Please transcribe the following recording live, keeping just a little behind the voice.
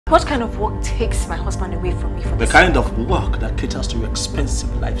What kind of work takes my husband away from me for The kind of work that caters to your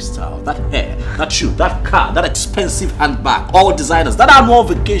expensive lifestyle. That hair, that shoe, that car, that expensive handbag, all designers, that annual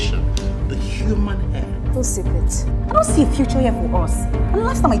vacation. The human hair. Don't sip it. I don't see a future here for us. And the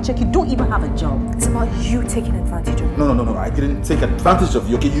last time I checked, you don't even have a job. It's about you taking advantage of me. No. I didn't take advantage of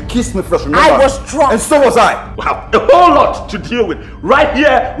you, okay? You kissed me first, remember? I was drunk. And so was I. We have a whole lot to deal with right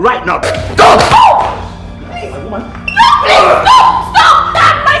here, right now. Go! Please! Woman. No, please! Stop!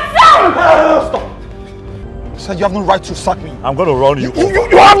 That's my son! Stop. Sir, you have no right to sack me. I'm going to run you over.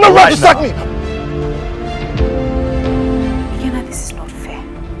 You have no right to sack me! Yana, this is not fair.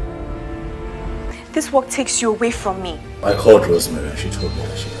 This work takes you away from me. I called Rosemary and she told me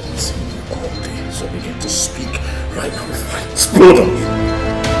that she hasn't seen you all day. So I began to speak right now before I explode on you.